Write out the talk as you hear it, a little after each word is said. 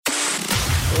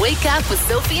Wake Up with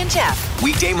Sophie and Jeff.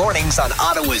 Weekday mornings on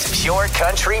Ottawa's Pure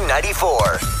Country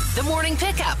 94. The Morning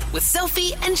Pickup with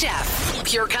Sophie and Jeff.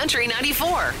 Pure Country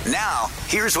 94. Now,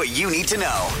 here's what you need to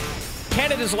know.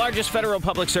 Canada's largest federal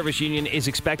public service union is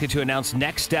expected to announce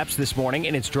next steps this morning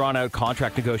in its drawn-out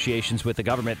contract negotiations with the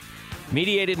government.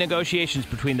 Mediated negotiations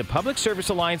between the Public Service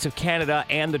Alliance of Canada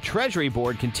and the Treasury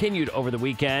Board continued over the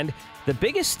weekend. The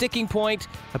biggest sticking point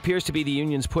appears to be the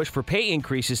union's push for pay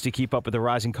increases to keep up with the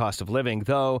rising cost of living,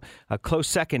 though a close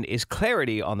second is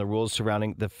clarity on the rules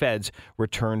surrounding the Fed's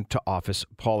return to office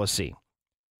policy.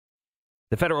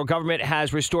 The federal government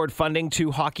has restored funding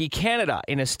to Hockey Canada.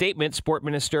 In a statement, Sport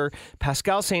Minister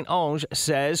Pascal Saint-Onge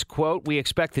says, quote, "We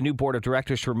expect the new board of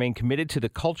directors to remain committed to the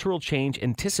cultural change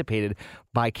anticipated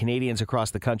by Canadians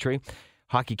across the country."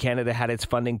 Hockey Canada had its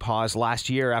funding paused last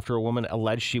year after a woman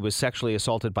alleged she was sexually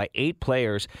assaulted by 8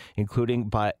 players, including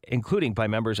by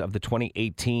members of the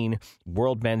 2018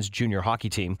 World Men's Junior Hockey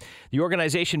Team. The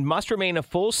organization must remain a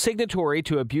full signatory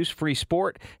to abuse-free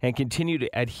sport and continue to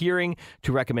adhering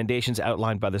to recommendations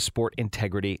outlined by the Sport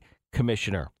Integrity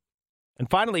Commissioner. And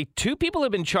finally, 2 people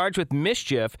have been charged with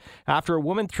mischief after a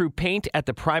woman threw paint at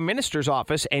the Prime Minister's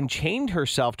office and chained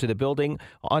herself to the building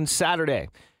on Saturday.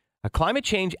 A climate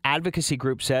change advocacy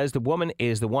group says the woman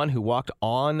is the one who walked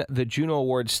on the Juno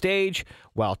Awards stage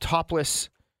while topless.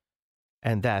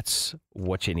 And that's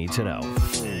what you need to know.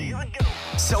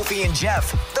 Sophie and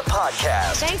Jeff, the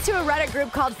podcast. Thanks to a Reddit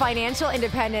group called Financial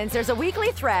Independence, there's a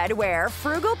weekly thread where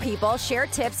frugal people share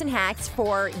tips and hacks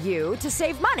for you to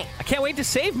save money. I can't wait to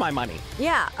save my money.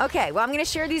 Yeah, okay. Well, I'm going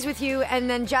to share these with you, and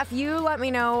then, Jeff, you let me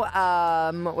know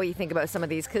what you think about some of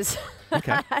these, because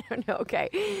Okay. I don't know. Okay.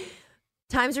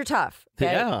 Times are tough.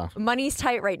 Okay? Yeah. Money's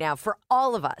tight right now for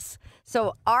all of us.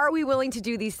 So are we willing to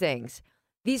do these things?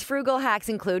 These frugal hacks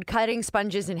include cutting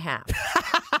sponges in half.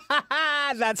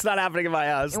 That's not happening in my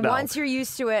house, And no. once you're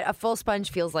used to it, a full sponge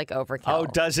feels like overkill. Oh,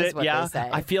 does is it? what Yeah. they say.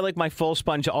 I feel like my full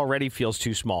sponge already feels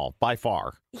too small, by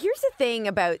far. Here's the thing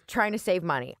about trying to save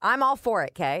money. I'm all for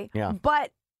it, okay? Yeah.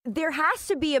 But there has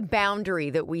to be a boundary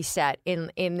that we set in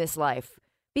this life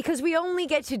because we only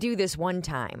get to do this one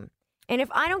time. And if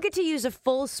I don't get to use a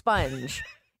full sponge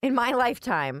in my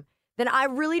lifetime, then I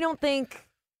really don't think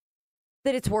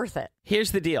that it's worth it.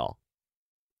 Here's the deal.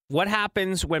 What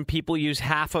happens when people use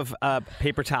half of a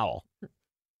paper towel?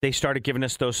 They started giving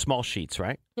us those small sheets,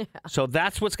 right? Yeah. So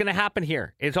that's what's going to happen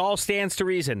here. It all stands to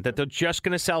reason that they're just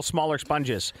going to sell smaller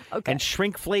sponges. Okay. And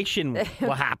shrinkflation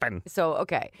will happen. So,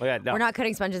 okay. Well, yeah, no. We're not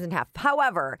cutting sponges in half.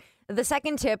 However, the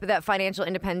second tip that Financial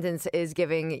Independence is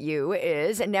giving you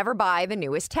is never buy the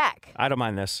newest tech. I don't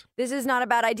mind this. This is not a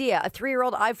bad idea. A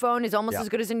 3-year-old iPhone is almost as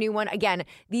good as a new one. Again,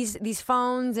 these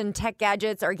phones and tech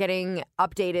gadgets are getting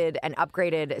updated and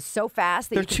upgraded so fast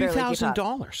that they're you can barely keep up.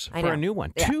 $2,000 for a new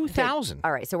one. Yeah. $2,000.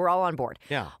 All right, so we're all on board.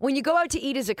 Yeah. When you go out to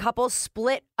eat as a couple,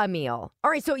 split a meal.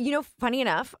 All right, so funny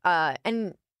enough,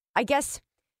 and I guess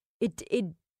it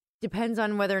depends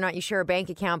on whether or not you share a bank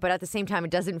account, but at the same time, it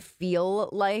doesn't feel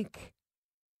like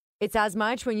it's as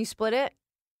much when you split it.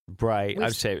 Right. I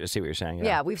see what you're saying.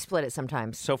 Yeah, we've split it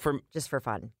sometimes. So just for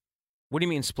fun. What do you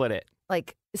mean split it?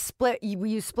 Like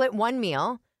you split one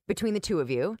meal between the two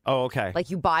of you. Oh, okay. Like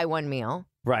you buy one meal.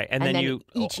 Right. And then you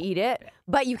each eat it.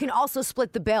 But you can also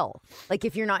split the bill. Like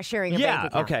if you're not sharing a bank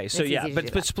account. Okay. So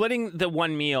but splitting the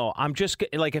one meal, I'm just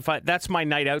like, that's my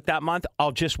night out that month,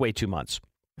 I'll just wait 2 months.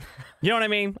 You know what I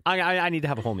mean? I need to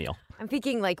have a whole meal. I'm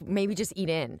thinking like maybe just eat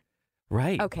in.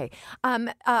 Right. Okay.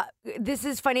 This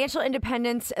is Financial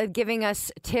Independence giving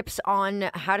us tips on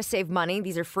how to save money.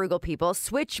 These are frugal people.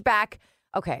 Switch back.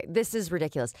 Okay, this is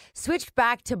ridiculous. Switch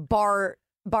back to bar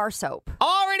soap.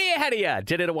 Already ahead of you.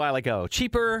 Did it a while ago.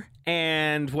 Cheaper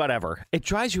and whatever. It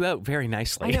dries you out very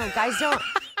nicely. I know. Guys don't.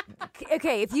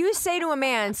 Okay, if you say to a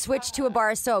man, switch to a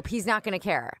bar of soap, he's not going to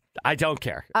care. I don't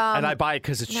care. And I buy it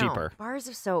because it's cheaper. Bars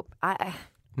of soap.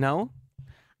 No?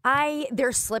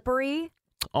 They're slippery.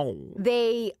 Oh.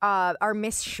 They are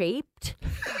misshaped.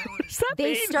 What does that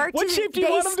they mean? start What to shape do you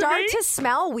they want them start to be? to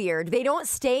smell weird. They don't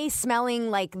stay smelling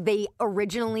like they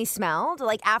originally smelled.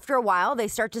 Like after a while, they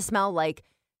start to smell like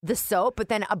the soap, but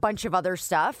then a bunch of other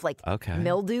stuff like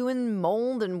mildew and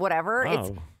mold and whatever.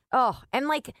 Oh. And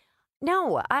like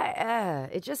no,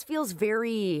 it just feels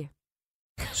very.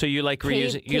 So you like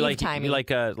reusing? You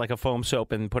like a foam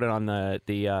soap and put it on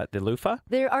the loofah?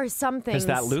 There are some things because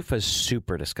that loofah is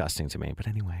super disgusting to me. But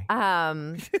anyway,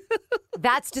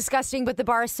 that's disgusting. But the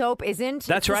bar of soap isn't.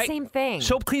 That's right. The same thing.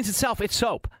 Soap cleans itself. It's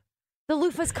soap. The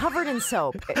loofah's covered in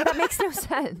soap. That makes no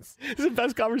sense. It's the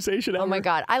best conversation ever. Oh my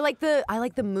god, I like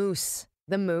the mousse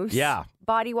the Mousse Yeah.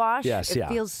 body wash. Yes, it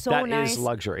feels so nice. That is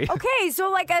luxury. Okay,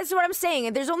 so like that's what I'm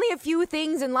saying. There's only a few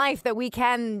things in life that we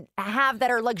can have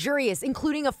that are luxurious,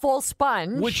 including a full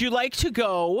sponge. Would you like to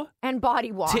go and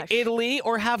body wash to Italy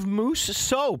or have Mousse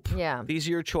soap? Yeah. These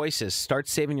are your choices. Start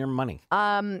saving your money.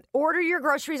 Order your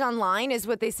groceries online is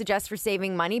what they suggest for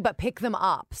saving money, but pick them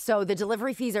up. So the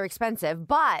delivery fees are expensive,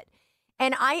 but.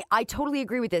 And I totally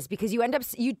agree with this because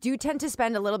you do tend to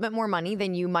spend a little bit more money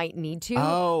than you might need to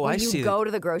when you go to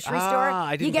the grocery store.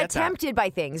 I didn't you get get that. tempted by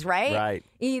things, right?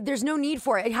 Right. There's no need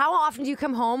for it. How often do you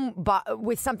come home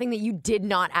with something that you did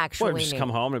not actually Or just need? come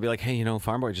home and be like, hey,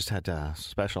 Farm Boy just had a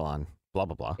special on blah,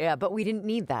 blah, blah. Yeah, but we didn't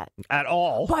need that. At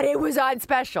all. But it was on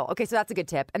special. Okay, so that's a good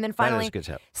tip. And then finally, That is a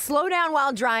good tip. slow down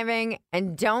while driving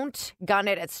and don't gun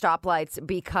it at stoplights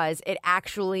because it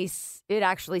actually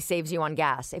saves you on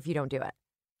gas if you don't do it.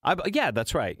 Yeah,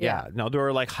 that's right. Yeah. No, there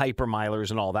are like hypermilers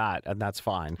and all that, and that's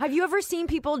fine. Have you ever seen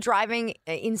people driving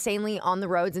insanely on the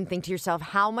roads and think to yourself,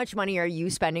 how much money are you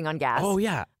spending on gas? Oh,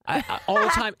 yeah. All the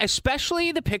time,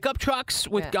 especially the pickup trucks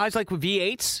with guys like with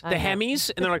V8s, the Hemis,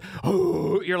 and they're like,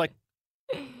 oh, you're like,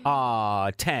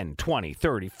 $10, $20,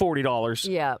 $30, $40.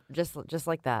 Yeah, just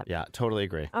like that. Yeah, totally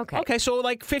agree. Okay, so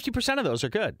like 50% of those are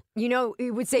good.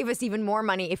 It would save us even more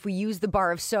money if we use the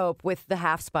bar of soap with the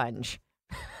half sponge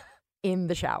in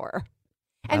the shower.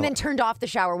 And then turned off the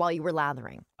shower while you were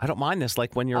lathering. I don't mind this,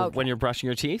 like when you're brushing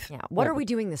your teeth. Yeah. What are we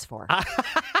doing this for?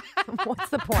 What's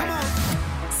the point?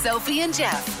 Sophie and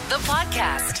Jeff, the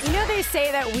podcast. They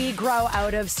say that we grow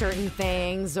out of certain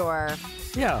things or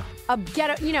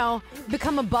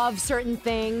become above certain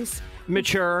things.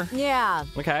 Mature. Yeah.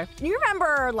 Okay. You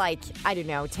remember,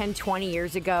 10, 20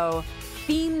 years ago,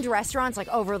 themed restaurants, like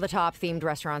over-the-top themed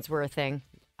restaurants were a thing.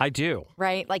 I do.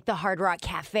 Right? Like the Hard Rock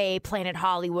Cafe, Planet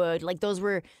Hollywood. Like those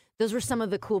were some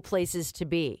of the cool places to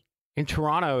be. In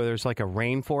Toronto, there's like a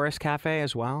rainforest cafe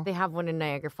as well. They have one in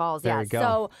Niagara Falls. There you go.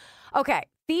 So, okay,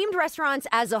 themed restaurants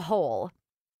as a whole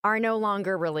are no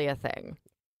longer really a thing.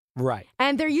 Right.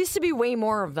 And there used to be way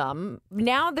more of them.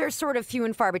 Now they're sort of few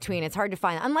and far between. It's hard to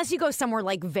find, unless you go somewhere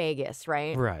like Vegas,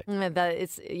 right? Right.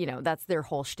 That's their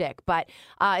whole shtick. But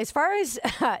as far as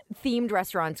themed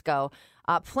restaurants go,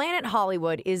 Planet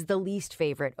Hollywood is the least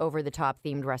favorite over-the-top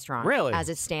themed restaurant. Really? As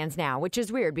it stands now, which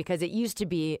is weird because it used to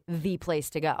be the place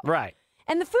to go. Right.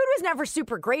 And the food was never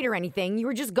super great or anything. You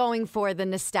were just going for the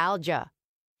nostalgia.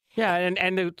 Yeah,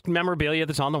 and the memorabilia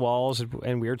that's on the walls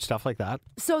and weird stuff like that.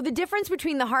 So the difference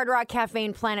between the Hard Rock Cafe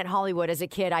and Planet Hollywood, as a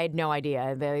kid, I had no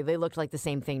idea. They looked like the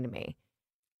same thing to me.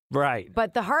 Right.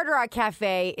 But the Hard Rock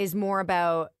Cafe is more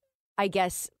about, I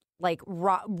guess, like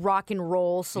rock and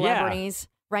roll celebrities.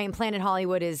 Right, and Planet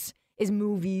Hollywood is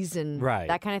movies and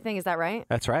that kind of thing. Is that right?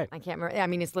 That's right. I can't remember. I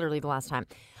mean, it's literally the last time.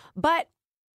 But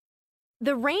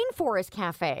the Rainforest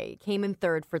Cafe came in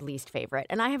third for least favorite,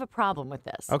 and I have a problem with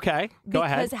this. Okay, go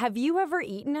ahead. Because have you ever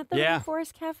eaten at the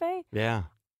Rainforest Cafe? Yeah.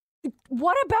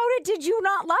 What about it did you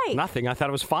not like? Nothing. I thought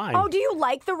it was fine. Oh, do you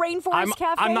like the Rainforest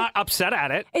Cafe? I'm not upset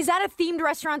at it. Is that a themed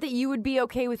restaurant that you would be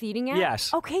okay with eating at?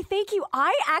 Yes. Okay, thank you.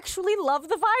 I actually love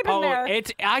the vibe in there.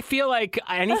 I feel like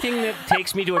anything that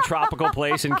takes me to a tropical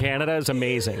place in Canada is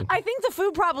amazing. I think the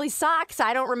food probably sucks.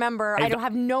 I don't remember. I don't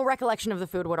have no recollection of the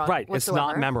food whatsoever. Right. It's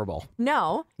not memorable.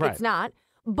 No, right. It's not.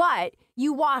 But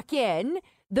you walk in,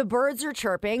 the birds are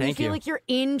chirping. You feel like you're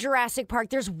in Jurassic Park.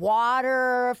 There's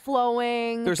water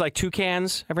flowing. There's like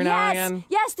toucans every now and again.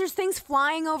 Yes, there's things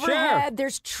flying overhead. Sure.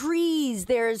 There's trees.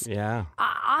 There's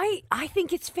I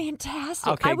think it's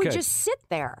fantastic. Okay, I would good. just sit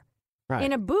there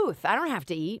in a booth. I don't have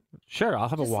to eat. Sure, I'll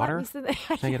have a water. Can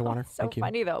I get a water? It's so Thank you.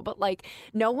 funny though, but like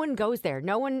no one goes there.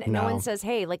 No one says,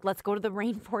 "Hey, like let's go to the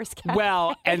Rainforest Cafe."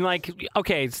 Well, and like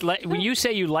okay, when you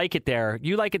say you like it there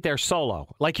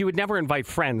solo. Like you would never invite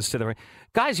friends to the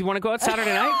guys. You want to go out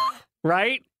Saturday night,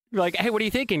 right? Like, hey, what are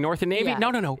you thinking? North and Navy? Yeah.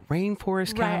 No.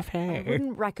 Rainforest Right. Cafe. I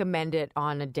wouldn't recommend it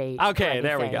on a date. Okay,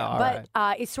 there we go. All but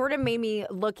it sort of made me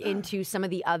look into some of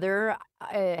the other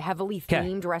heavily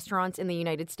themed restaurants in the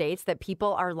United States that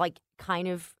people are like kind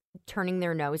of turning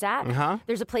their nose at. Uh-huh.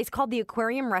 There's a place called the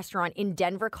Aquarium Restaurant in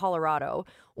Denver, Colorado,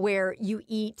 where you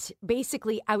eat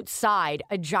basically outside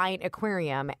a giant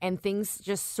aquarium and things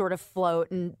just sort of float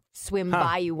and swim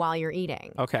by you while you're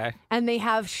eating. Okay. And they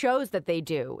have shows that they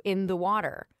do in the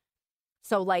water.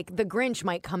 So, like, the Grinch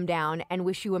might come down and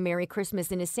wish you a Merry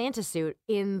Christmas in his Santa suit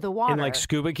in the water. In, like,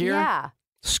 scuba gear? Yeah.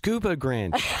 Scuba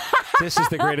Grinch. This is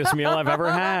the greatest meal I've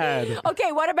ever had.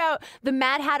 Okay, what about the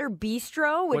Mad Hatter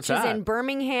Bistro, which What's is that? in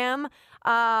Birmingham?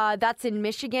 That's in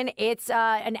Michigan. It's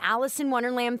an Alice in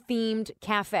Wonderland themed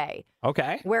cafe.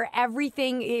 Okay. Where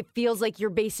everything, it feels like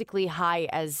you're basically high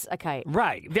as a kite.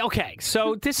 Right. Okay.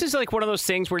 So this is like one of those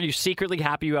things where you're secretly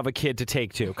happy you have a kid to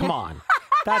take to. Come on.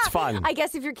 That's fun. I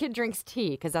guess if your kid drinks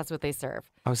tea, because that's what they serve.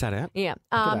 Oh, is that it? Yeah.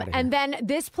 And then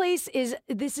this place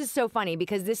this is so funny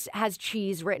because this has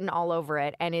cheese written all over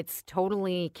it and it's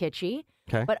totally kitschy.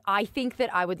 Okay. But I think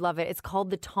that I would love it. It's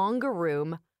called the Tonga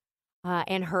Room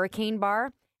and Hurricane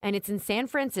Bar, and it's in San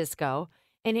Francisco,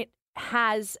 and it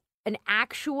has an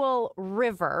actual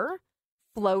river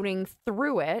floating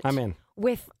through it. I'm in.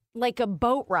 With like a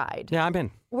boat ride. Yeah, I'm in.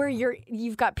 Where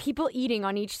you've got people eating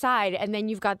on each side, and then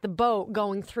you've got the boat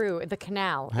going through the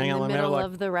canal in the middle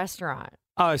of the restaurant.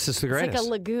 Oh, this is the greatest. It's like a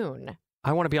lagoon.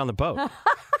 I want to be on the boat. I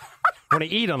want to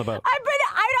eat on the boat.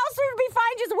 I'd also be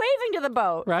fine just waving to the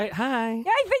boat. Right? Hi. Yeah,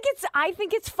 I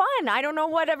think it's fun. I don't know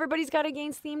what everybody's got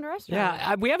against themed restaurants.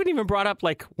 Yeah, we haven't even brought up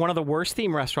like one of the worst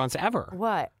themed restaurants ever.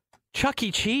 What? Chuck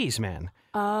E. Cheese, man.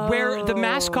 Oh. Where the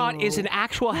mascot is an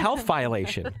actual health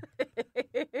violation.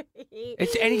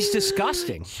 And he's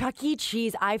disgusting. Chuck E.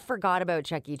 Cheese. I forgot about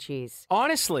Chuck E. Cheese.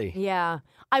 Honestly. Yeah.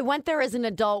 I went there as an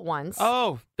adult once.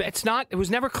 Oh, it was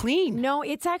never clean. No,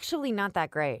 it's actually not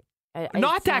that great.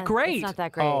 Not that great. It's not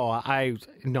that great. Oh,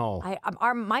 no.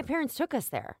 My parents took us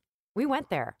there. We went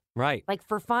there. Right. Like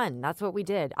for fun. That's what we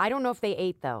did. I don't know if they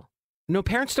ate though. No,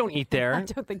 parents don't eat there. I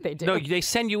don't think they do. No, they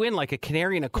send you in like a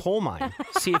canary in a coal mine.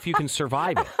 See if you can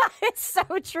survive it. It's so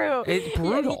true. It's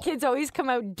brutal. The kids always come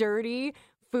out dirty,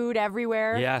 food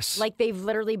everywhere. Yes. Like they've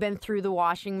literally been through the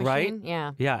washing machine. Right?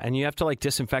 Yeah. Yeah, and you have to like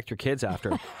disinfect your kids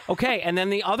after. Okay, and then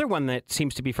the other one that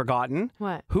seems to be forgotten.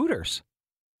 What? Hooters.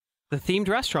 The themed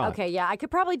restaurant. Okay, yeah, I could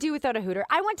probably do without a Hooter.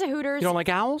 I went to Hooters. You don't like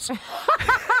owls?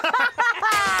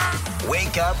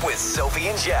 Wake up with Sophie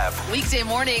and Jeff. Weekday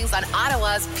mornings on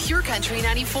Ottawa's Pure Country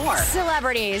 94.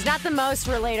 Celebrities, not the most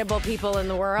relatable people in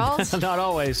the world, Not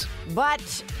always.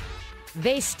 but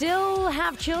they still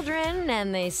have children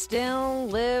and they still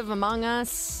live among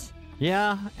us.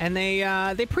 Yeah, and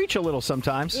they preach a little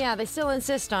sometimes. Yeah, they still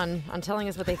insist on telling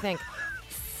us what they think.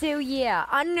 So yeah,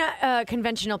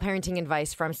 unconventional parenting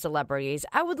advice from celebrities.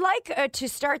 I would like to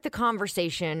start the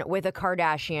conversation with a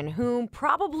Kardashian who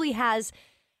probably has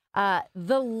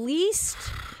the least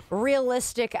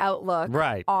realistic outlook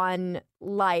on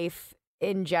life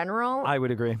in general. I would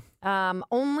agree.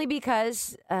 Only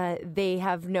because they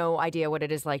have no idea what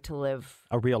it is like to live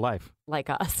A real life. like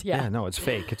us. Yeah. Yeah, no, it's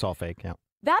fake. It's all fake. Yeah.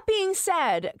 That being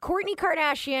said, Kourtney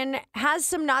Kardashian has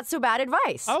some not so bad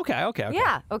advice. Okay.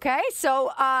 Yeah. Okay.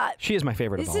 So She is my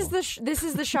favorite this of all. this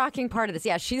is the shocking part of this.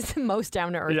 Yeah, she's the most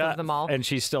down to earth of them all. And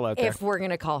she's still out there. If we're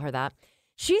gonna call her that,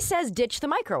 she says ditch the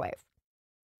microwave.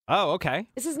 Oh, okay.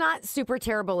 This is not super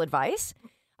terrible advice.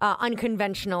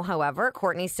 Unconventional, however.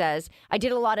 Kourtney says, I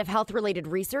did a lot of health-related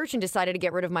research and decided to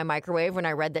get rid of my microwave when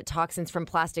I read that toxins from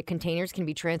plastic containers can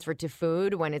be transferred to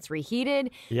food when it's reheated.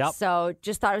 Yep. So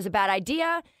just thought it was a bad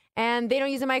idea, and they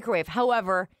don't use a microwave.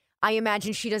 However, I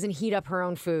imagine she doesn't heat up her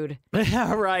own food.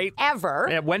 Right. Ever.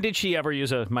 Yeah, when did she ever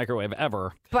use a microwave?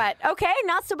 Ever. But, okay,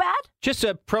 not so bad. Just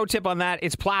a pro tip on that.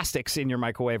 It's plastics in your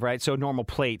microwave, right? So normal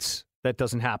plates, that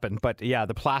doesn't happen. But yeah,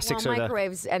 the plastics Well, are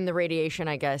microwaves and the radiation,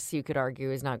 I guess you could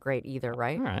argue, is not great either,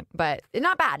 right? All right. But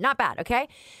not bad, okay?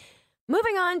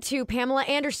 Moving on to Pamela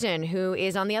Anderson, who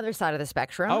is on the other side of the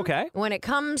spectrum. Okay. When it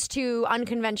comes to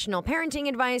unconventional parenting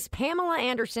advice, Pamela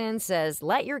Anderson says,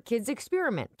 let your kids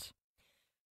experiment.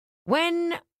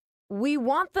 When we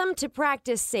want them to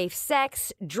practice safe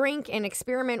sex, drink, and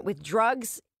experiment with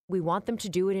drugs, we want them to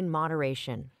do it in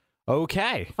moderation.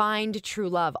 Okay. Find true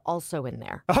love also in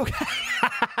there. Okay.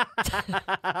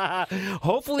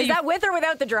 Hopefully. Is that with or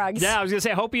without the drugs? Yeah, I was going to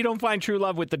say, hope you don't find true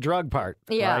love with the drug part.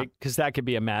 Yeah. Right? Because that could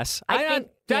be a mess. I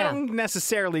don't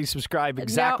necessarily subscribe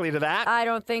exactly to that. I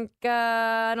don't think,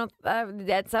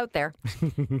 that's out there.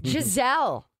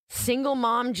 Giselle, single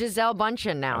mom Giselle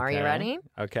Bundchen now. Are you Okay. ready?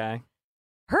 Okay.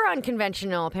 Her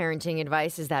unconventional parenting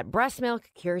advice is that breast milk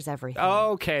cures everything.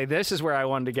 Okay, this is where I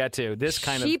wanted to get to. This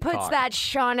kind of She puts talk.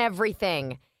 that on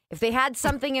everything. If they had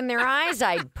something in their eyes,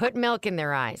 I'd put milk in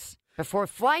their eyes. Before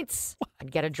flights,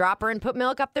 I'd get a dropper and put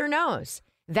milk up their nose.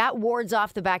 That wards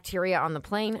off the bacteria on the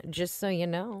plane, just so you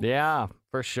know. Yeah,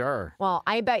 for sure. Well,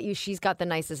 I bet you she's got the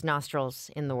nicest nostrils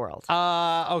in the world.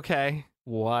 Okay.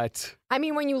 What? I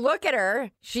mean, when you look at her,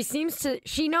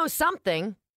 she knows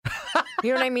something. You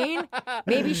know what I mean?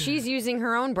 Maybe she's using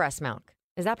her own breast milk.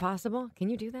 Is that possible? Can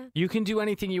you do that? You can do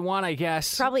anything you want, I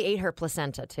guess. Probably ate her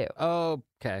placenta, too.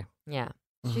 Okay. Yeah.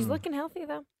 She's looking healthy,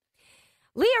 though.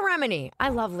 Leah Remini. I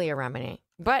love Leah Remini.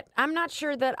 But I'm not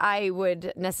sure that I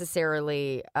would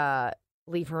necessarily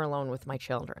leave her alone with my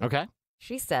children. Okay.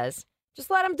 She says,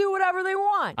 just let them do whatever they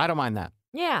want. I don't mind that.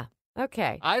 Yeah.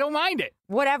 Okay. I don't mind it.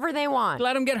 Whatever they want.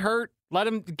 Let them get hurt. Let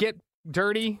them get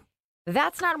dirty.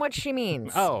 That's not what she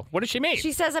means. Oh, what does she mean?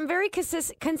 She says, I'm very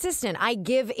consistent. I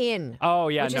give in. Oh,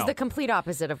 yeah, which is the complete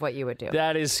opposite of what you would do.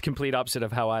 That is complete opposite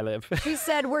of how I live. She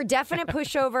said, we're definite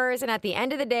pushovers, and at the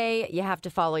end of the day, you have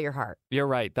to follow your heart. You're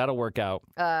right. That'll work out.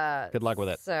 Good luck with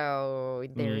it. So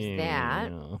there's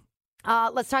that.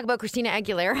 Let's talk about Christina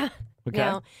Aguilera. Okay.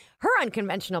 Now, her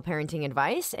unconventional parenting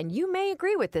advice, and you may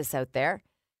agree with this out there,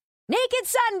 Naked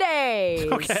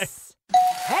Sundays. Okay.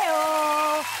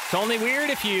 Hey-oh. It's only weird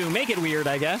if you make it weird,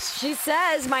 I guess. She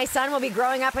says, my son will be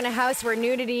growing up in a house where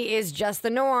nudity is just the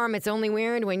norm. It's only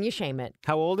weird when you shame it.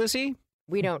 How old is he?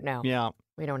 We don't know. Yeah.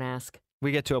 We don't ask.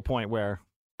 We get to a point where...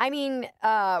 I mean,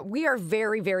 we are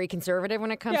very, very conservative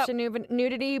when it comes to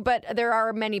nudity, but there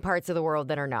are many parts of the world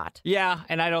that are not. Yeah,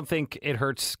 and I don't think it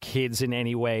hurts kids in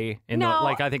any way.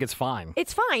 I think it's fine.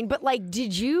 It's fine, but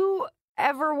did you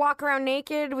ever walk around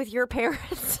naked with your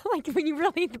parents? When you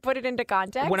really put it into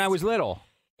context? When I was little,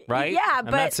 right? Yeah, and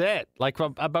but... that's it.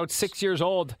 From about 6 years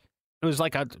old, it was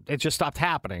it just stopped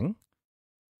happening.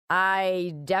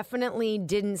 I definitely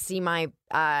didn't see my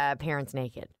parents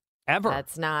naked. Ever?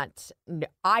 That's not...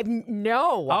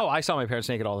 No. Oh, I saw my parents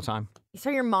naked all the time. You saw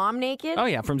your mom naked? Oh,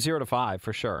 yeah, from 0 to 5,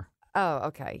 for sure. Oh,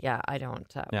 okay. Yeah, I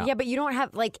don't. Yeah, but you don't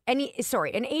have an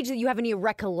age that you have any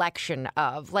recollection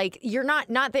of. You're not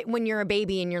that when you're a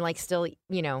baby and you're still,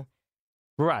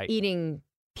 right, eating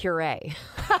puree.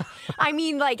 I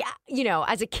mean,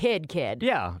 as a kid.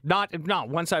 Yeah, not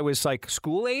once I was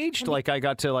school aged. I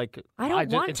got to I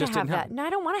don't want to have that. No, I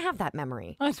don't want to have that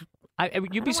memory.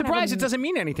 You'd be surprised it doesn't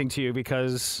mean anything to you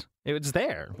because it's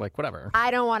there. Whatever.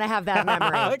 I don't want to have that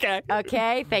memory. Okay.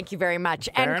 Okay. Thank you very much.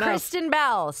 Fair enough. Kristen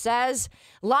Bell says,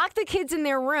 lock the kids in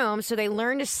their room so they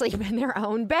learn to sleep in their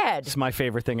own bed. It's my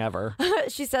favorite thing ever.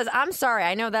 She says, I'm sorry.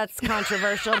 I know that's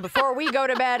controversial. Before we go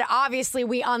to bed, obviously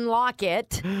we unlock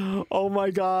it. Oh,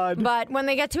 my God. But when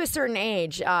they get to a certain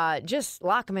age, just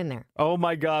lock them in there. Oh,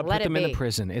 my God. Let Put them it in be. a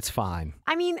prison. It's fine.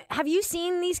 I mean, have you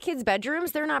seen these kids'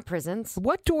 bedrooms? They're not prisons.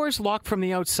 What doors lock from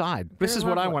the outside? This is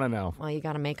what I want to know. Well, you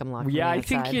got to make them lock from Yeah, the I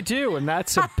outside. think you do, and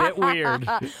that's a bit weird.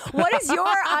 What is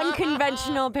your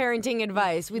unconventional parenting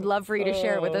advice? We'd love for you to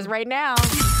share it with us right now.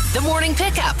 The Morning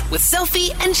Pickup with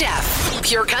Sophie and Jeff.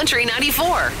 Pure Country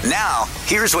 94. Now,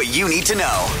 here's what you need to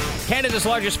know. Canada's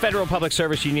largest federal public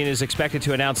service union is expected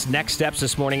to announce next steps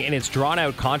this morning in its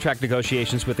drawn-out contract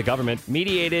negotiations with the government.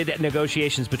 Mediated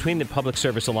negotiations between the Public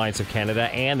Service Alliance of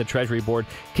Canada and the Treasury Board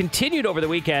continued over the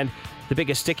weekend. The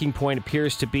biggest sticking point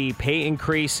appears to be pay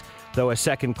increase, though a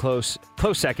close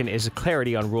second is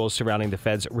clarity on rules surrounding the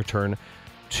Fed's return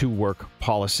to work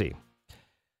policy.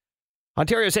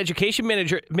 Ontario's education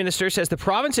minister says the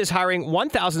province is hiring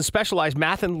 1,000 specialized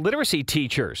math and literacy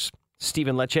teachers.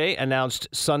 Stephen Lecce announced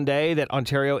Sunday that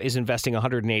Ontario is investing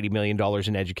 $180 million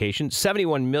in education,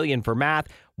 $71 million for math,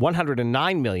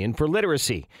 $109 million for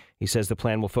literacy. He says the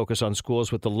plan will focus on schools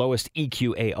with the lowest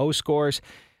EQAO scores.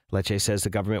 Lecce says the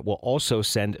government will also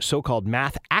send so-called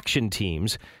math action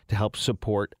teams to help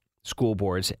support school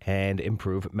boards and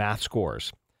improve math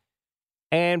scores.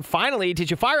 And finally, did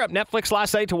you fire up Netflix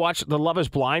last night to watch the Love is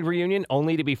Blind reunion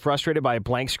only to be frustrated by a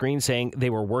blank screen saying they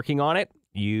were working on it?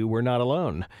 You were not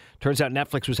alone. Turns out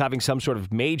Netflix was having some sort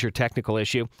of major technical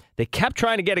issue. They kept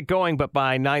trying to get it going, but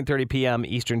by 9:30 p.m.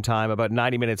 Eastern Time, about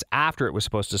 90 minutes after it was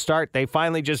supposed to start, they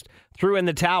finally just threw in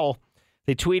the towel.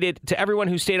 They tweeted, to everyone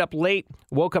who stayed up late,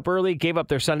 woke up early, gave up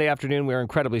their Sunday afternoon, we are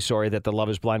incredibly sorry that the Love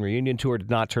is Blind reunion tour did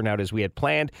not turn out as we had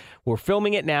planned. We're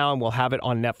filming it now, and we'll have it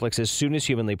on Netflix as soon as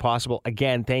humanly possible.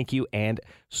 Again, thank you and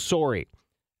sorry.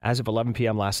 As of 11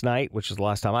 p.m. last night, which is the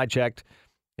last time I checked,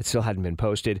 it still hadn't been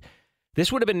posted. This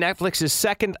would have been Netflix's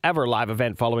second ever live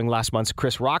event following last month's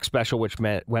Chris Rock special, which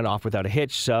went off without a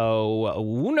hitch, so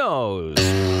who knows?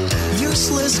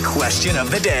 Useless question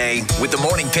of the day with the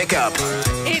Morning Pickup.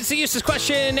 It's the useless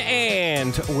question,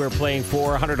 and we're playing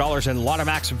for $100 in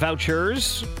Lotomax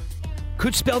vouchers.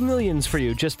 Could spell millions for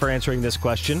you just for answering this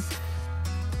question.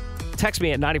 Text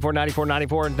me at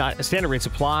 949494, standard rate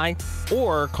supply,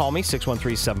 or call me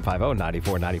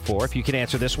 613-750-9494 if you can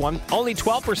answer this one. Only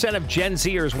 12% of Gen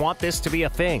Zers want this to be a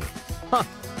thing. Huh.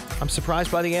 I'm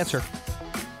surprised by the answer.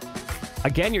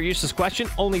 Again, your useless question,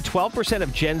 only 12%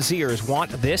 of Gen Zers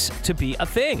want this to be a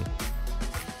thing.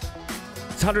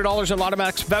 It's $100 in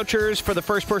Lotomax vouchers for the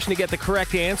first person to get the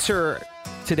correct answer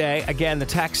today. Again, the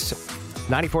text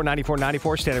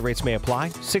 949494, standard rates may apply.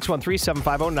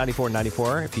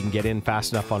 613-750-9494 if you can get in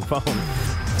fast enough on phone.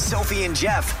 Sophie and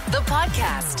Jeff. The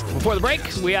podcast. Before the break,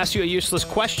 we asked you a useless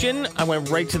question. I went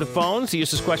right to the phones. The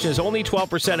useless question is only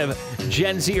 12% of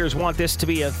Gen Zers want this to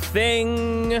be a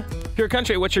thing. Pure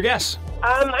Country, what's your guess?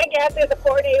 My guess is a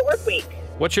 4-day work week.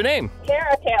 What's your name?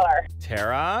 Tara Taylor.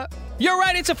 Tara. You're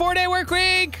right, it's a 4-day work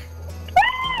week.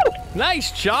 Woo!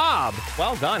 Nice job.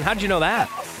 Well done. How'd you know that?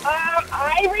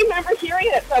 I remember hearing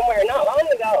it somewhere not long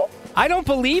ago. I don't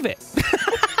believe it.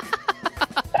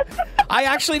 I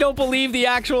actually don't believe the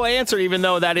actual answer, even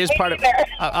though that is part of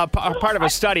part of a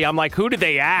study. I'm like, who did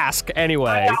they ask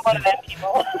anyway? I'm not one of them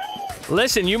people.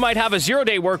 Listen, you might have a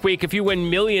 0-day work week if you win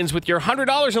millions with your $100 in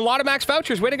Lottomax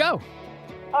vouchers. Way to go.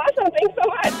 Awesome. Thanks so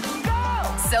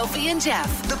much. Sophie and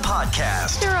Jeff. The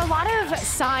podcast. There are a lot of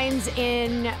signs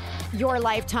in your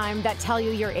lifetime that tell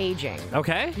you you're aging.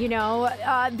 Okay. You know,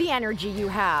 the energy you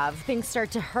have. Things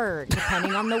start to hurt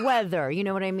depending on the weather. You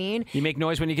know what I mean? You make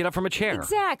noise when you get up from a chair.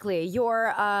 Exactly.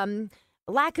 Your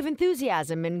lack of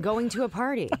enthusiasm in going to a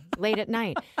party late at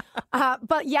night.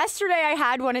 But yesterday I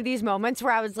had one of these moments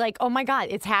where I was like, oh my God,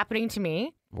 it's happening to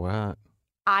me. What?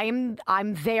 I'm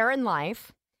there in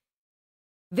life.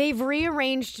 They've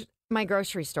rearranged my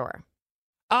grocery store.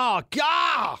 Oh,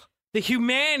 God! The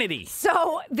humanity.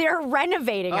 So they're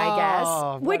renovating, I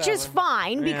guess, which is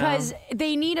fine because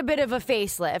they need a bit of a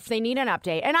facelift. They need an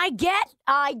update. And I get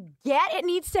it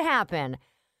needs to happen.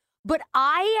 But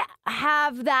I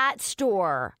have that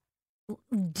store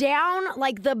down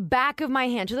like the back of my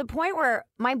hand to the point where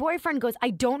my boyfriend goes, I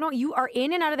don't know, you are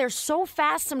in and out of there so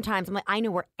fast sometimes. I'm like, I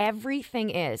know where everything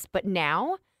is. But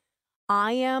now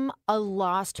I am a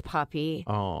lost puppy.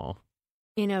 Oh.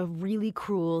 In a really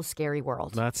cruel, scary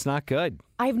world. That's not good.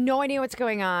 I have no idea what's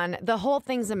going on. The whole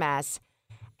thing's a mess.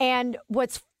 And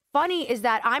what's funny is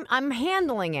that I'm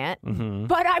handling it,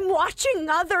 but I'm watching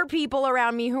other people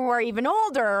around me who are even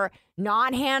older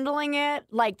not handling it.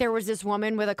 Like there was this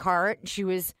woman with a cart. She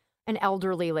was an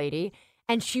elderly lady,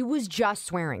 and she was just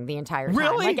swearing the entire time.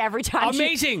 Really? Like every time.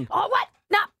 Amazing. Oh, what?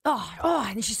 No. Oh,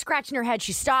 and she's scratching her head.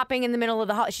 She's stopping in the middle of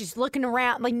the hall. She's looking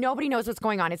around. Like nobody knows what's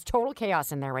going on. It's total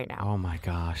chaos in there right now. Oh my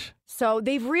gosh. So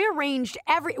they've rearranged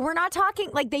we're not talking,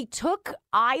 like they took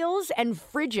aisles and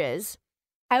fridges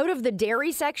out of the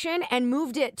dairy section and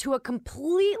moved it to a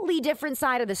completely different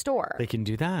side of the store. They can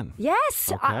do that.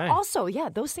 Yes. Okay. Also,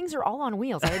 those things are all on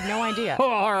wheels. I had no idea. Oh,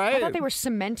 all right. I thought they were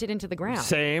cemented into the ground.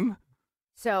 Same.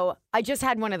 So I just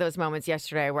had one of those moments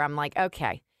yesterday where I'm like,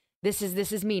 okay, this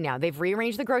is me now. They've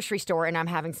rearranged the grocery store and I'm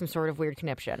having some sort of weird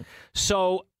conniption.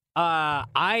 So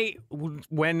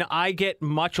when I get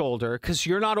much older, because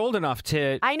you're not old enough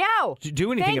to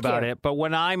do anything about it, but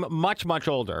when I'm much, much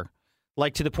older,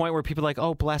 like to the point where people are like,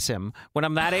 oh, bless him. When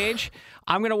I'm that age,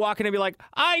 I'm going to walk in and be like,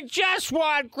 I just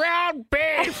want ground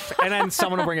beef. And then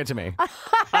someone will bring it to me.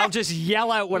 I'll just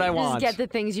yell out what I want. Just get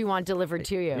the things you want delivered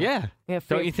to you. Yeah.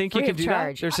 Don't you think you can do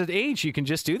that? There's an age you can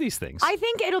just do these things. I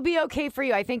think it'll be okay for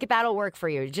you. I think that'll work for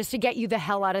you, just to get you the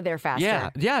hell out of there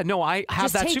faster. Yeah. No, I have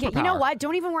just that take superpower. It. You know what?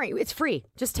 Don't even worry. It's free.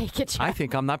 Just take it. Jeff. I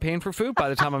think I'm not paying for food by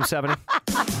the time I'm 70.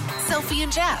 Sophie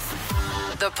and Jeff.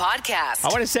 The podcast. I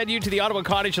want to send you to the Ottawa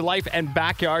Cottage Life and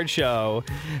Backyard Show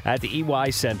at the EY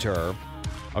Center.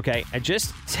 Okay, and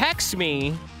just text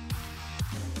me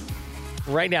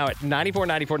right now at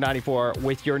 949494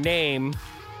 with your name,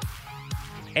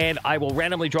 and I will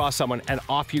randomly draw someone, and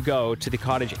off you go to the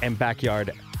Cottage and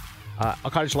Backyard,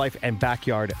 Cottage Life and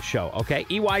Backyard Show. Okay,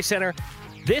 EY Center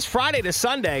this Friday to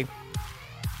Sunday.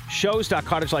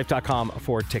 Shows.cottagelife.com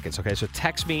for tickets. Okay, so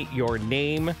text me your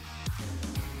name,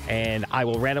 and I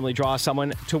will randomly draw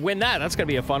someone to win that. That's going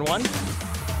to be a fun one.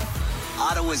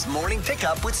 Ottawa's Morning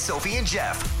Pickup with Sophie and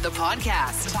Jeff. The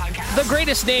podcast. The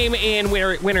greatest name in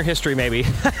winter history, maybe.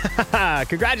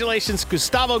 Congratulations,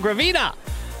 Gustavo Gravina.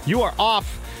 You are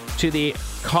off to the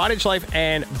Cottage Life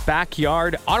and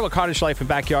Backyard, Ottawa Cottage Life and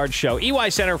Backyard Show. EY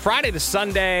Center, Friday to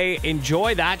Sunday.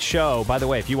 Enjoy that show. By the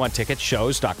way, if you want tickets,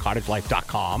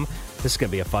 shows.cottagelife.com. This is going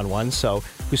to be a fun one. So,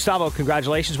 Gustavo,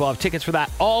 congratulations. We'll have tickets for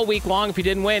that all week long. If you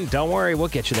didn't win, don't worry. We'll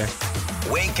get you there.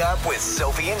 Wake up with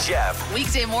Sophie and Jeff.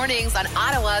 Weekday mornings on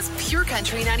Ottawa's Pure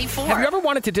Country 94. Have you ever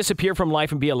wanted to disappear from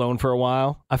life and be alone for a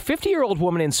while? A 50-year-old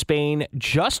woman in Spain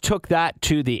just took that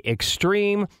to the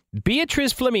extreme.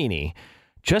 Beatriz Flamini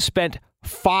just spent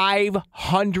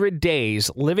 500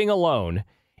 days living alone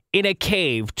in a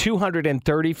cave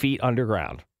 230 feet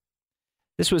underground.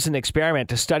 This was an experiment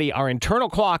to study our internal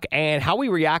clock and how we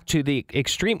react to the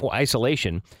extreme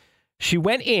isolation. She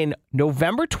went in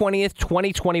November 20th,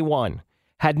 2021,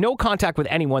 had no contact with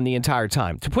anyone the entire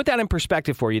time. To put that in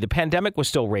perspective for you, the pandemic was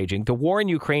still raging, the war in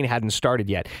Ukraine hadn't started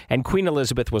yet, and Queen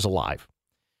Elizabeth was alive.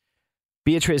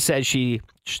 Beatriz says she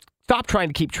stopped trying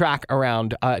to keep track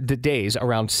around the days,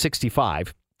 around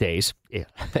 65 days. Yeah.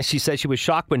 She says she was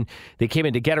shocked when they came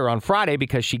in to get her on Friday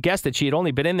because she guessed that she had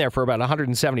only been in there for about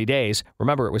 170 days.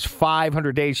 Remember, it was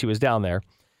 500 days she was down there.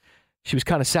 She was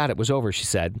kind of sad it was over, she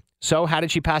said. So how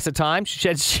did she pass the time? She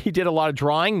said she did a lot of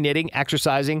drawing, knitting,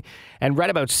 exercising, and read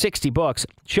about 60 books.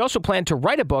 She also planned to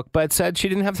write a book, but said she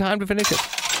didn't have time to finish it.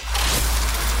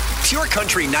 Pure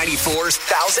Country 94's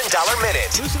 $1,000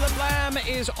 Minute. Lucy LeBlanc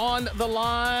is on the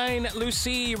line.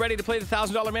 Lucy, you ready to play the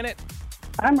 $1,000 Minute?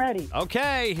 I'm ready.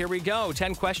 Okay, here we go.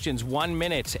 10 questions, 1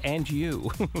 minute, and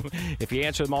you. If you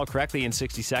answer them all correctly in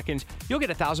 60 seconds, you'll get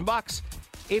 $1,000.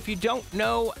 If you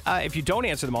don't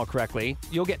answer them all correctly,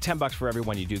 you'll get $10 for every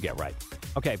one you do get right.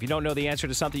 Okay, if you don't know the answer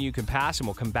to something, you can pass, and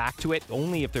we'll come back to it,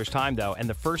 only if there's time, though. And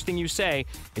the first thing you say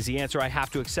is the answer I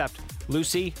have to accept.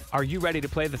 Lucy, are you ready to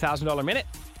play the $1,000 Minute?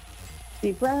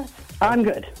 Deep breath. I'm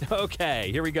good. Okay,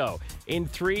 here we go. In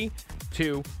 3,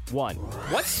 2, 1.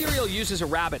 What cereal uses a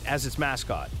rabbit as its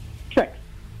mascot? Tricks.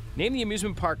 Name the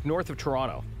amusement park north of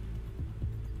Toronto.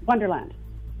 Wonderland.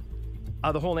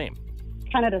 The whole name.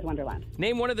 Canada's Wonderland.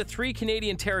 Name one of the 3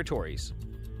 Canadian territories.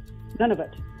 None of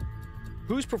it.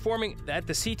 Who's performing at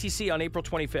the CTC on April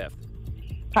 25th?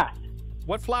 Pass.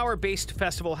 What flower-based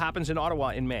festival happens in Ottawa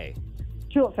in May?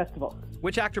 Tulip Festival.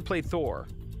 Which actor played Thor?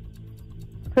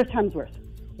 Chris Hemsworth.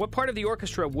 What part of the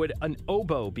orchestra would an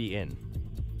oboe be in?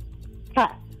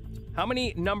 Pass. How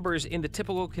many numbers in the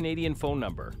typical Canadian phone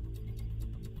number?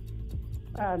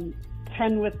 10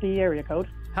 with the area code.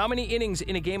 How many innings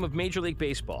in a game of Major League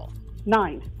Baseball?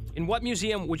 9. In what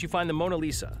museum would you find the Mona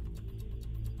Lisa?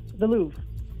 The Louvre.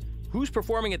 Who's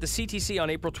performing at the CTC on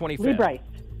April 25th? Lee Bryce.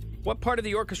 What part of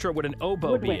the orchestra would an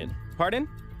oboe be Woodwind. in? Pardon?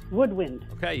 Woodwind.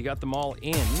 Okay, you got them all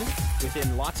in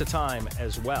within lots of time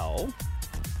as well.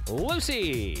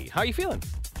 Lucy, how are you feeling?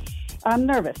 I'm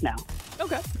nervous now.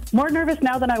 Okay. More nervous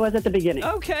now than I was at the beginning.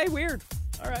 Okay, weird.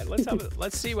 All right,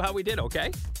 let's see how we did,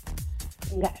 okay?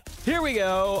 Okay. Here we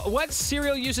go. What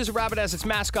cereal uses a rabbit as its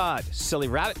mascot? Silly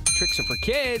rabbit. Tricks are for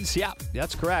kids. Yeah,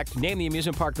 that's correct. Name the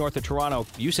amusement park north of Toronto.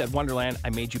 You said Wonderland. I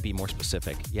made you be more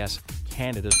specific. Yes,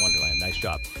 Canada's Wonderland. Nice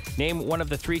job. Name one of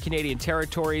the 3 Canadian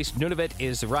territories. Nunavut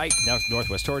is right. Now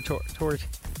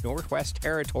Northwest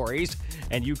Territories,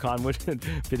 and Yukon would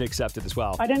have been accepted as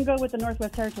well. I didn't go with the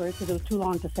Northwest Territories because it was too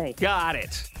long to say. Got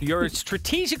it. You're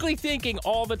strategically thinking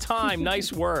all the time.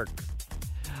 Nice work.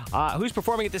 Who's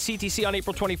performing at the CTC on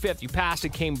April 25th? You passed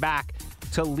and came back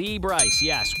to Lee Bryce.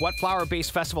 Yes. What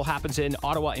flower-based festival happens in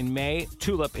Ottawa in May?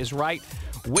 Tulip is right.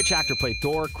 Which actor played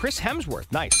Thor? Chris Hemsworth.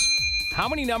 Nice. How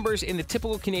many numbers in the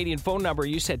typical Canadian phone number?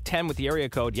 You said 10 with the area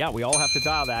code. Yeah, we all have to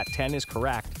dial that. 10 is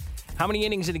correct. How many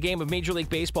innings in a game of Major League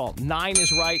Baseball? 9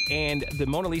 is right, and the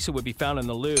Mona Lisa would be found in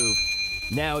the Louvre.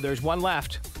 Now, there's one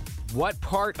left. What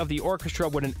part of the orchestra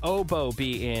would an oboe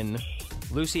be in?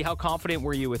 Lucy, how confident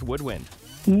were you with Woodwind?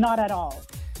 Not at all.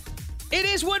 It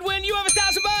is Woodwind. You have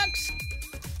 $1,000.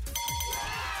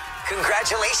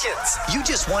 Congratulations. You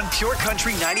just won Pure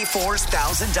Country 94's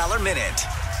 $1,000 Minute.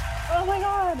 Oh my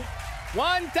God.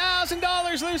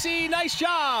 $1,000, Lucy. Nice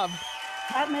job.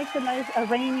 That makes a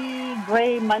rainy,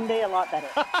 gray Monday a lot better.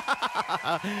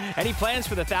 Any plans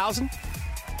for the 1,000?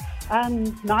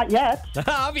 Not yet.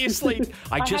 Obviously.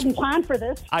 I hadn't planned for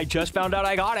this. I just found out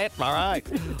I got it. All right.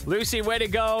 Lucy, way to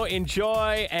go.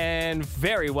 Enjoy, and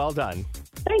very well done.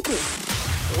 Thank you.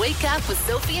 Wake up with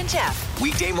Sophie and Jeff.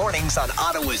 Weekday mornings on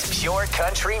Ottawa's Pure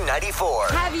Country 94.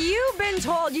 Have you been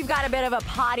told you've got a bit of a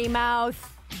potty mouth?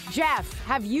 Jeff,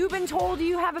 have you been told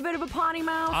you have a bit of a potty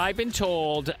mouth? I've been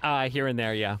told here and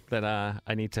there, yeah, that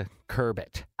I need to curb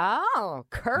it. Oh,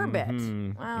 curb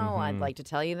it. Well, I'd like to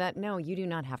tell you that, no, you do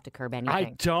not have to curb anything.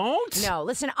 I don't? No,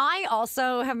 listen, I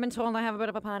also have been told I have a bit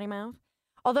of a potty mouth.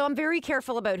 Although I'm very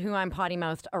careful about who I'm potty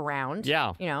mouthed around.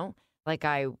 Yeah. You know, like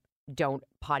I don't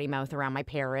potty mouth around my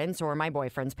parents or my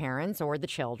boyfriend's parents or the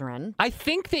children. I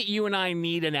think that you and I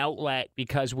need an outlet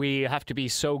because we have to be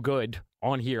so good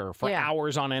on here for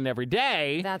hours on end every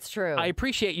day. That's true. I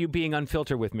appreciate you being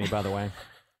unfiltered with me, by the way,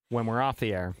 when we're off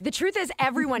the air. The truth is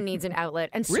everyone needs an outlet,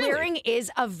 and swearing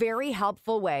is a very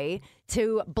helpful way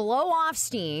to blow off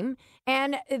steam.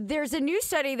 And there's a new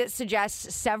study that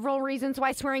suggests several reasons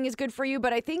why swearing is good for you,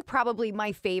 but I think probably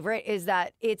my favorite is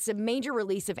that it's a major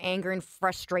release of anger and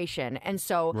frustration. And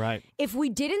so if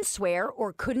we didn't swear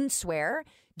or couldn't swear,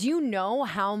 do you know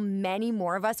how many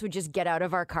more of us would just get out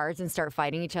of our cars and start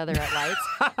fighting each other at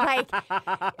lights? Like,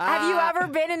 have you ever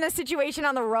been in a situation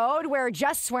on the road where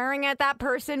just swearing at that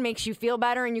person makes you feel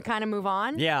better and you kind of move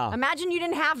on? Yeah. Imagine you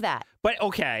didn't have that. But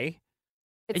okay.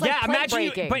 It's like plate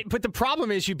breaking. But the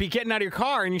problem is you'd be getting out of your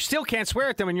car and you still can't swear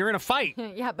at them and you're in a fight.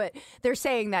 Yeah, but they're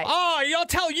saying that. Oh, I'll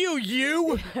tell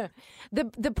you.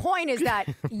 The point is that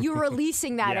you're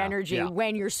releasing that energy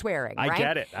when you're swearing, right? I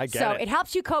get it. So it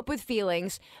helps you cope with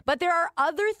feelings, but there are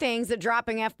other things that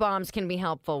dropping F-bombs can be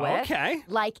helpful with. Okay.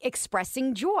 Like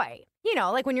expressing joy. You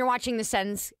know, like when you're watching the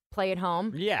Sens play at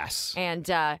home. Yes. And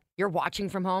you're watching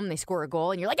from home, they score a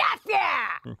goal, and you're like, F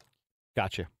yeah!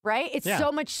 Gotcha. Right? It's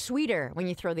so much sweeter when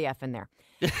you throw the F in there.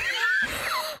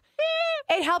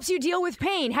 It helps you deal with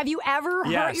pain. Have you ever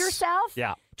hurt yourself?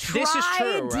 Yeah. Try this is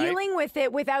true, dealing with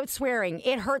it without swearing.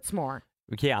 It hurts more.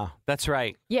 Yeah, that's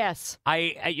right. Yes.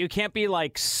 You can't be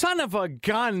like, son of a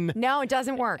gun. No, it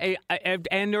doesn't work.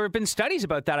 And there have been studies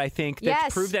about that, I think, that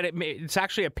prove that it's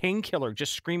actually a painkiller,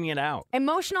 just screaming it out.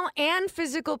 Emotional and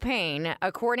physical pain,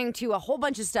 according to a whole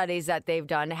bunch of studies that they've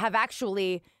done, have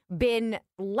actually been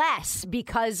less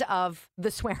because of the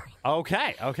swearing.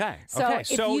 Okay. So if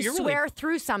you you're swear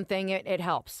through something, it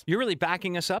helps. You're really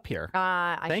backing us up here.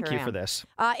 Thank you for this.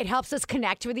 It helps us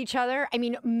connect with each other. I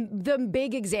mean, the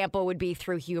big example would be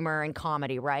through humor and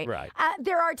comedy, right? Right.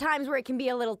 There are times where it can be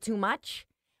a little too much,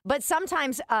 but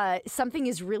sometimes something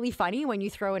is really funny when you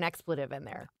throw an expletive in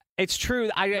there. It's true.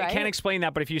 I can't explain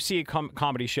that, but if you see a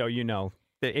comedy show, you know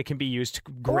that it can be used to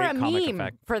great or a comic meme,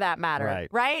 effect. for that matter.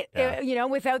 Right? Yeah.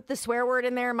 Without the swear word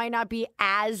in there, it might not be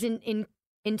as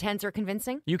intense or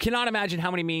convincing. You cannot imagine how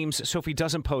many memes Sophie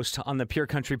doesn't post on the Pure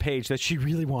Country page that she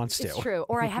really wants to. It's true.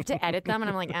 Or I have to edit them,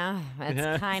 and I'm like,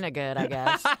 that's kind of good, I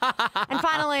guess. And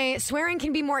finally, swearing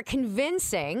can be more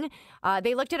convincing.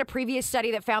 They looked at a previous study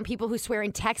that found people who swear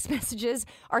in text messages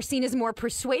are seen as more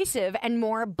persuasive and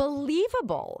more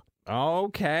believable.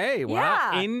 Okay.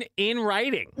 Wow. Yeah. In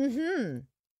writing. Mm-hmm.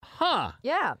 Huh.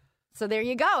 Yeah. So there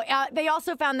you go. They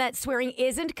also found that swearing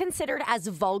isn't considered as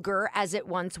vulgar as it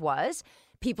once was.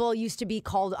 People used to be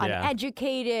called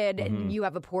uneducated, and you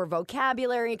have a poor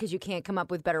vocabulary because you can't come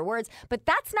up with better words. But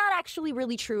that's not actually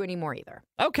really true anymore either.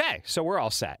 Okay. So we're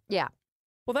all set. Yeah.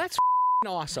 Well, that's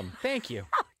awesome. Thank you.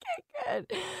 Okay,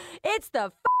 good. It's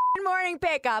the morning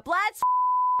pickup. Let's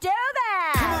do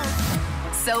that.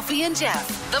 Sophie and Jeff,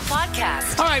 the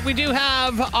podcast. All right, we do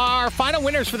have our final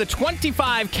winners for the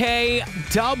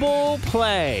 $25K double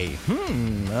play.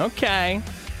 Okay.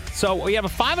 So we have a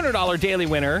 $500 daily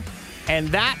winner, and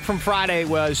that from Friday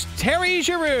was Terry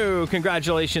Giroux.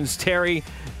 Congratulations, Terry.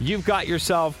 You've got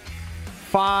yourself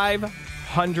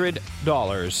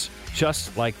 $500.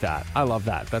 Just like that. I love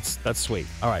that. That's sweet.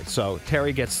 All right, so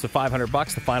Terry gets the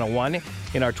 $500, the final one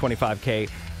in our $25K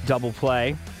double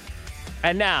play.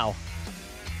 And now,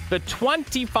 the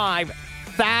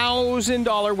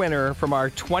 $25,000 winner from our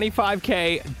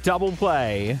 $25K double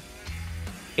play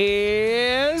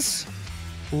is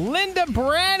Linda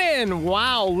Brennan.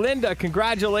 Wow, Linda,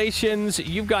 congratulations.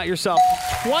 You've got yourself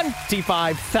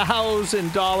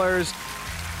 $25,000.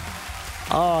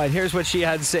 Oh, and here's what she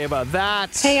had to say about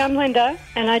that. Hey, I'm Linda,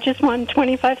 and I just won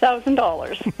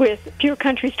 $25,000 with Pure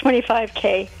Country's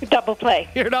 25K double play.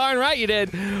 You're darn right you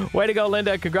did. Way to go,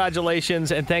 Linda.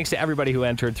 Congratulations. And thanks to everybody who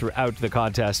entered throughout the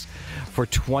contest for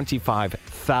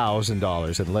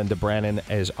 $25,000. And Linda Brennan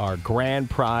is our grand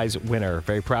prize winner.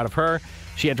 Very proud of her.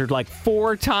 She entered like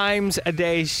 4 times a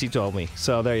day, she told me.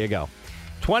 So there you go.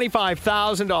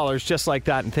 $25,000 just like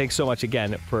that. And thanks so much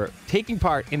again for taking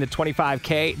part in the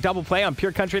 25K double play on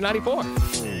Pure Country 94.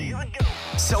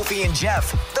 Sophie and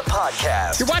Jeff, the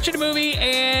podcast. You're watching a movie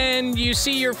and you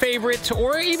see your favorite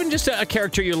or even just a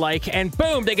character you like, and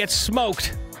boom, they get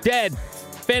smoked, dead,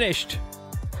 finished.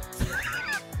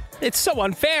 It's so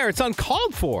unfair. It's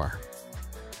uncalled for.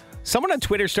 Someone on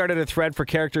Twitter started a thread for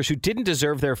characters who didn't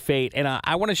deserve their fate, and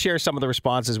I want to share some of the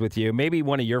responses with you. Maybe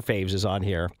one of your faves is on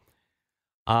here.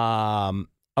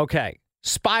 Okay.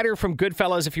 Spider from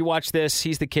Goodfellas, if you watch this,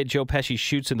 he's the kid Joe Pesci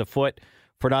shoots in the foot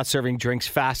for not serving drinks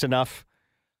fast enough.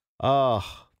 Oh,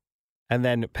 and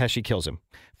then Pesci kills him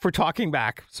for talking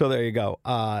back. So there you go.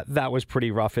 That was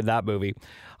pretty rough in that movie.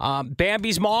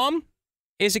 Bambi's mom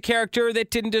is a character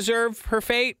that didn't deserve her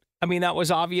fate. I mean, that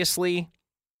was obviously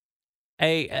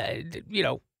damaging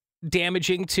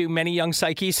to many young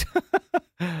psyches.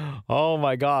 Oh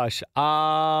my gosh.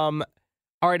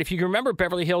 All right, if you can remember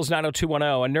Beverly Hills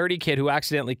 90210, a nerdy kid who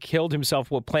accidentally killed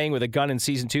himself while playing with a gun in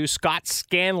season 2, Scott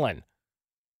Scanlon.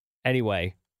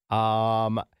 Anyway,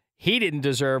 he didn't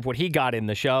deserve what he got in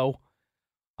the show.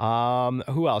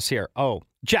 Who else here? Oh,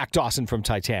 Jack Dawson from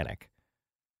Titanic.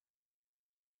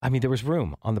 I mean, there was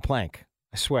room on the plank.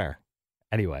 I swear.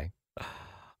 Anyway,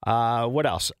 what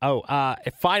else? Oh,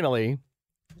 finally,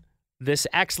 this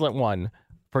excellent one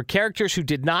for characters who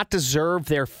did not deserve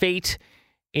their fate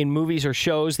in movies or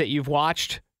shows that you've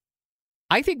watched.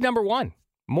 I think number one,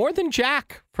 more than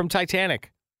Jack from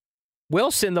Titanic.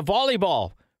 Wilson, the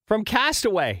volleyball from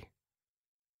Castaway.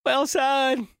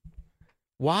 Wilson.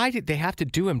 Why did they have to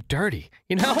do him dirty?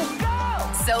 You know?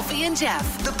 Sophie and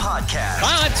Jeff. The podcast.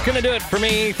 Well, that's going to do it for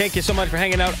me. Thank you so much for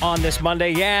hanging out on this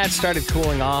Monday. Yeah, it started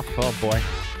cooling off. Oh, boy.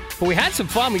 But we had some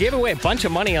fun. We gave away a bunch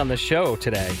of money on the show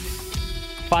today.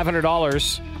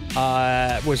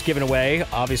 $500 was given away,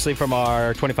 obviously, from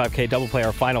our 25K double play.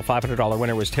 Our final $500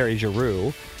 winner was Terry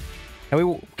Giroux. And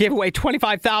we gave away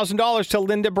 $25,000 to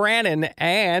Linda Brannon.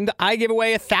 And I gave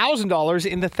away $1,000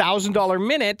 in the $1,000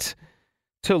 minute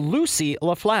to Lucy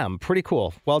LaFlamme. Pretty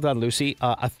cool. Well done, Lucy.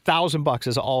 $1,000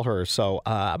 is all hers. So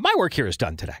my work here is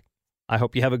done today. I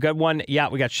hope you have a good one. Yeah,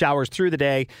 we got showers through the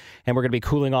day, and we're going to be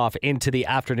cooling off into the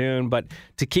afternoon. But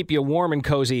to keep you warm and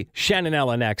cozy,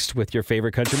 Shannonella next with your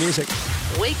favorite country music.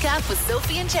 Wake up with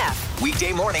Sophie and Jeff.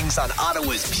 Weekday mornings on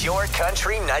Ottawa's Pure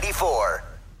Country 94.